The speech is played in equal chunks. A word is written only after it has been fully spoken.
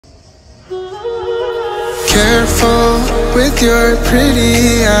Careful with your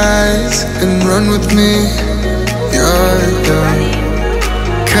pretty eyes and run with me, you're done.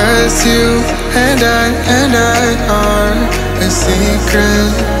 'Cause you and I are a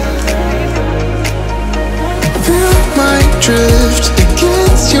secret. Feel my drift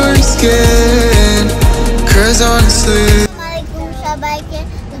against your skin, 'cause honestly Assalamualaikum সবাইকে,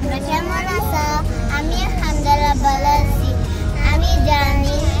 তোমরা কেমন আছো? আমি আলহামদুলিল্লাহ ভালো আছি। আমি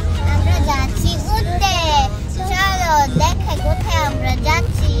জানি আমরা যাচ্ছি ঘুরতে। চলো দেখে কোথায় আমরা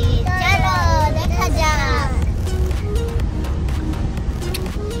যাচ্ছি। চলো দেখা যাক।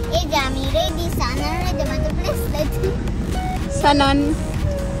 এই যে আমি রেডি, সানান রেডি, মানে ব্রেসলেট। সানান,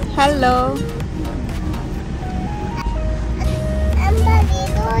 হ্যালো।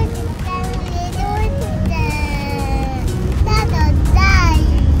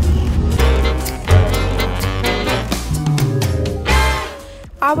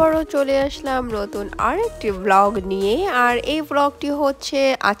 আবারও চলে আসলাম নতুন আরেকটি ব্লগ নিয়ে। আর এই ব্লগটি হচ্ছে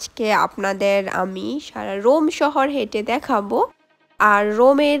আজকে আপনাদের আমি সারা রোম শহর হেঁটে দেখাবো। আর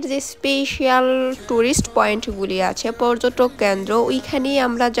রোমের যে স্পেশাল টুরিস্ট পয়েন্টগুলি আছে, পর্যটক কেন্দ্র, ওইখানেই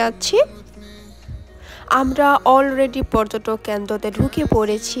আমরা যাচ্ছি। আমরা অলরেডি পর্যটক কেন্দ্রতে ঢুকে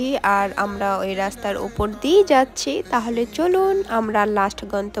পড়েছি আর আমরা ওই রাস্তার উপর দিয়ে যাচ্ছি। তাহলে চলুন আমরা লাস্ট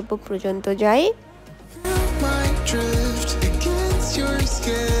গন্তব্য পর্যন্ত যাই।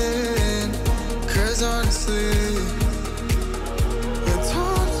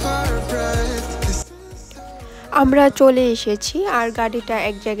 আমরা চলে এসেছি আর গাড়িটা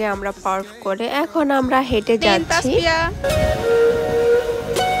এক জায়গায় আমরা পার্ক করে এখন আমরা হেঁটে যাচ্ছি।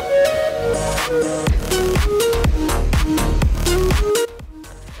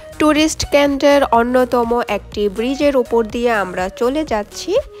 টুরিস্ট কেন্দ্রের অন্যতম একটি ব্রিজের উপর দিয়ে আমরা চলে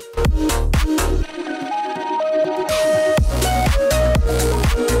যাচ্ছি।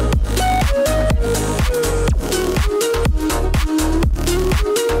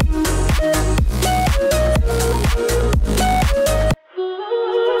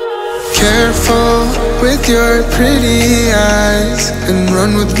 Careful with your pretty eyes and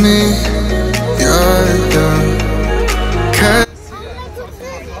run with me, you're done.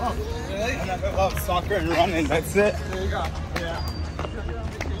 Soccer and running, that's it.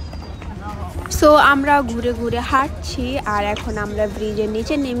 So আমরা ঘুরে ঘুরে হাঁটছি আর এখন আমরা ব্রিজের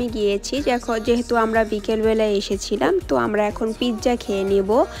নিচে নেমে গিয়েছি। যেহেতু আমরা বিকেলবেলায় এসেছিলাম, তো আমরা এখন পিৎজা খেয়ে নেব।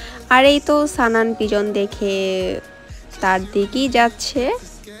 আর এই তো সানান পিজন দেখে তার দিকেই যাচ্ছে।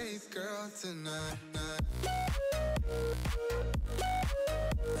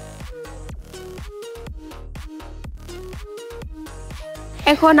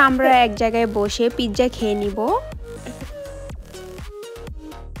 এখন আমরা এক জায়গায় বসে পিৎজা খেয়ে নিব।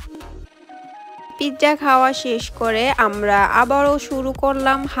 পিৎজা খাওয়া শেষ করে আমরা আবারও শুরু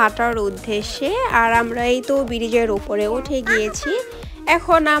করলাম হাঁটার উদ্দেশ্যে। আর আমরা এই তো ব্রিজের উপরে উঠে গিয়েছি।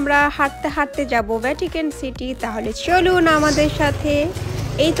 এখন আমরা হাঁটতে হাঁটতে যাব ভ্যাটিকান সিটি। তাহলে চলুন আমাদের সাথে।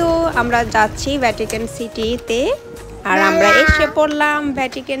 এই তো আমরা যাচ্ছি ভ্যাটিকান সিটিতে আর আমরা এসে পড়লাম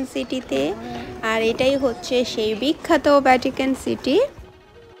ভ্যাটিকান সিটিতে। আর এটাই হচ্ছে সেই বিখ্যাত ভ্যাটিকান সিটি।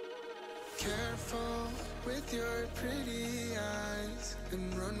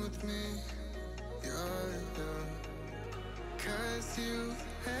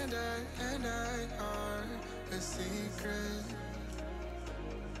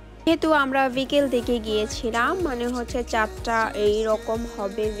 যেহেতু আমরা বিকেল দিকে গিয়েছিলাম, মানে হচ্ছে 4টা এইরকম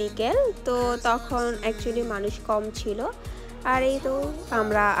হবে বিকেল, তো তখন অ্যাকচুয়ালি মানুষ কম ছিল। আর এই তো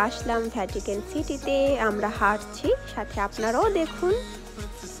আমরা আসলাম ভ্যাটিকান সিটিতে, আমরা হাঁটছি, সাথে আপনারাও দেখুন।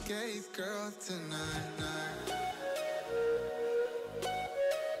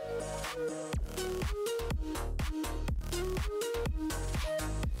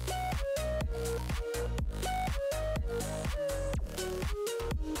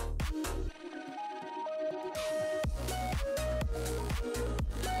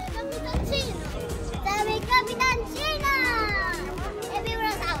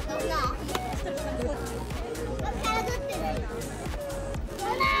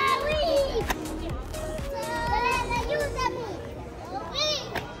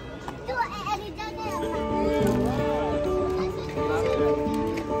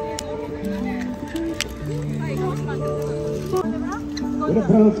 With a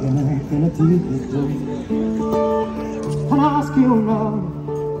broken and a teeth and I ask you now,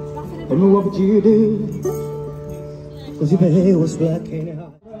 tell me what would you do? Cause if your hair was black and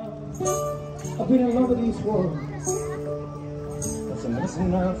hot, I've been in love with these words. That's a mess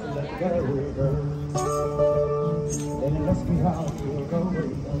enough to let go of then it must be hard to go away.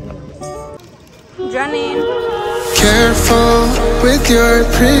 জানেন। Careful with your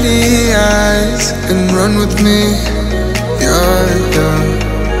pretty eyes and run with me. You're young.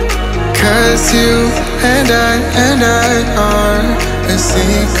 'Cause you and I are a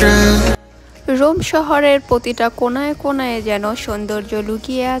secret. Rome শহরের প্রতিটা কোনায় কোনায় যেন সৌন্দর্য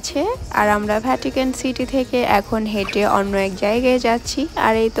লুকিয়ে আছে। আর আমরা ভ্যাটিকান সিটি থেকে এখন হেঁটে অন্য এক জায়গায় যাচ্ছি।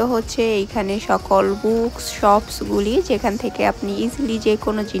 আর এই তো হচ্ছে এইখানে সকল বুকস শপসগুলি, যেখান থেকে আপনি ইজিলি যে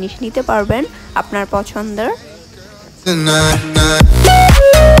কোনো জিনিস নিতে পারবেন আপনার পছন্দের।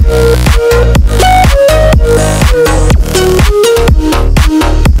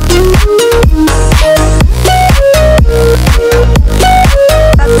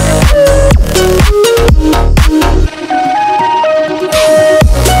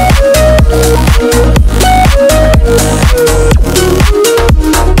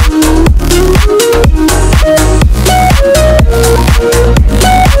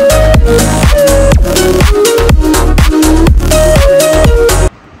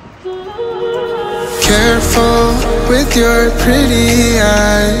 Careful with your pretty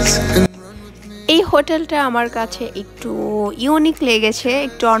eyes and এই হোটেলটা আমার কাছে একটু ইউনিক লেগেছে,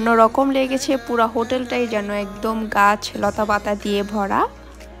 একটু অন্যরকম লেগেছে। পুরো হোটেলটাই যেন একদম গাছ লতা পাতা দিয়ে ভরা।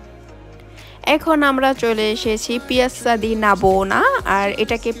 এখন আমরা চলে এসেছি পিয়াসা দি নাবোনা, আর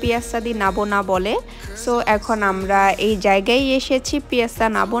এটাকে পিয়াসা দি নাবোনা বলে। সো এখন আমরা এই জায়গায় এসেছি Piyasa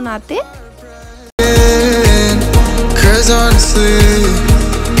নাবোনাতে। 'cause honestly,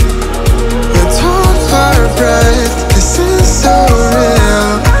 let's hold our breath. This is so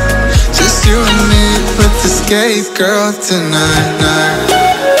real. Just you and me with the skate girl tonight.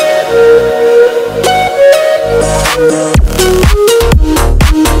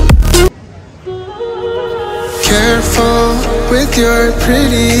 Careful with your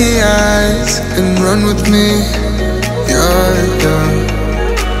pretty eyes and run with me. You're young.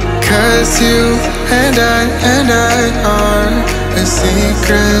 'Cause you and I are a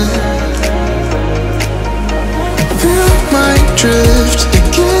secret. Feel my drift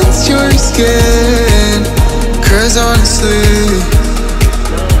against your skin. 'Cause honestly,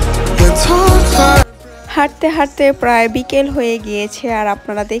 let's hold our হাঁটতে হাঁটতে প্রায় বিকেল হয়ে গিয়েছে, আর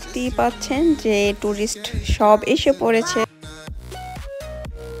আপনারা দেখতেই পাচ্ছেন যে টুরিস্ট সব এসে পড়েছে।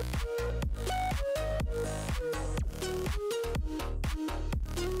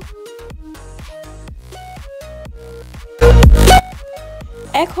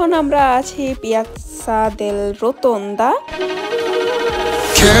 এখন আমরা আছি পিয়াসা দেল রোতোন্দা।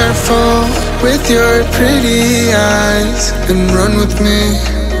 Careful with your pretty eyes and run with me.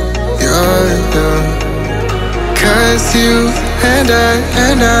 You're young. 'Cause you and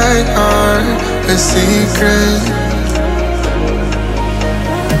I are a secret.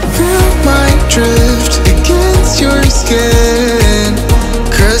 Feel my drift against your skin.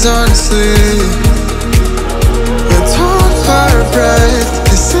 'Cause honestly, let's hold our breath.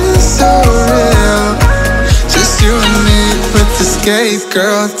 This is so real. Just you and me with the skate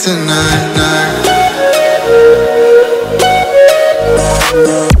girl tonight.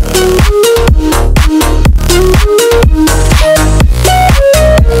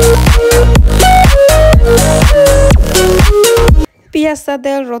 Piyasa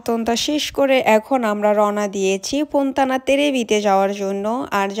দেল রোতোন্দা শেষ করে এখন আমরা রওনা দিয়েছি পুন্তানা তেরেবিতে যাওয়ার জন্য।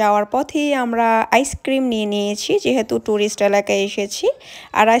 আর যাওয়ার পথেই আমরা আইসক্রিম নিয়ে নিয়েছি, যেহেতু ট্যুরিস্ট এলাকায় এসেছি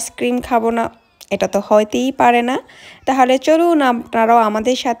আর আইসক্রিম খাবো না এটা তো হইতেই পারে না। তাহলে চলুন আপনারাও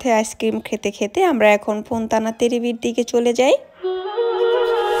আমাদের সাথে আইসক্রিম খেতে খেতে আমরা এখন পুন্তানা তেরেবির দিকে চলে যাই।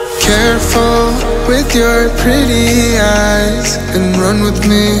 Careful with your pretty eyes and run with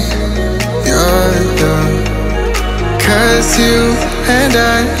me. You're young. 'Cause you and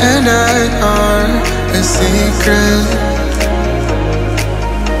I are a secret.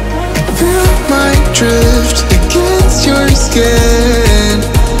 Feel my drift against your skin.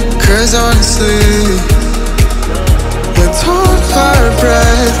 'Cause honestly, let's hold our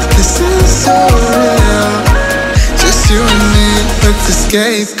breath. This is so real. Just you and me with the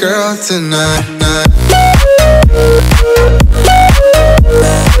skate girl tonight.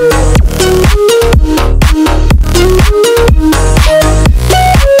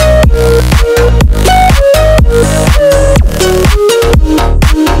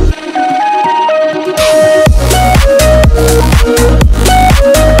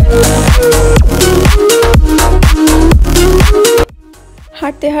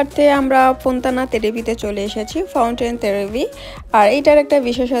 হাঁটতে হাঁটতে আমরা পুন্তানা তেরেবিতে চলে এসেছি, fountain তেরেবি। আর এটার একটা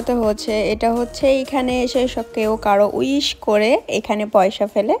বিশেষত হচ্ছে এটা হচ্ছে এখানে এসে কেউ কারো উইশ করে এখানে পয়সা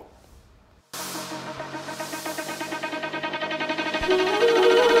ফেলে।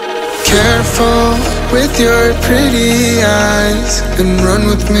 Careful with your pretty eyes and run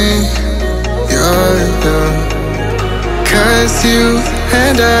with me. yeah. 'Cause you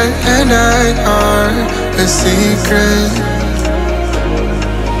and I are a secret.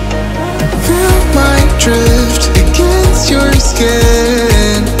 Feel my drift against your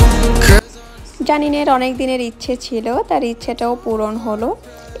skin. জানিনের অনেক দিনের ইচ্ছে ছিল, তার ইচ্ছেটাও পূরণ হলো।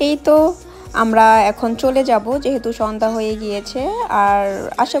 এই তো আমরা এখন চলে যাব, যেহেতু সন্ধ্যা হয়ে গিয়েছে। আর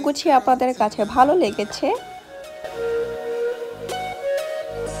আশা করছি আপনাদের কাছে ভালো লেগেছে।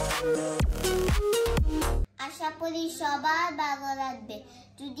 আশা করি সবার ভালো লাগবে।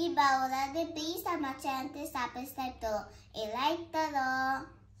 যদি ভালো লাগে প্লিজ আমার চ্যানেলটি সাবস্ক্রাইব করো, লাইক করো।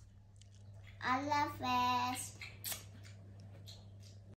 আল্লাহ হাফেজ।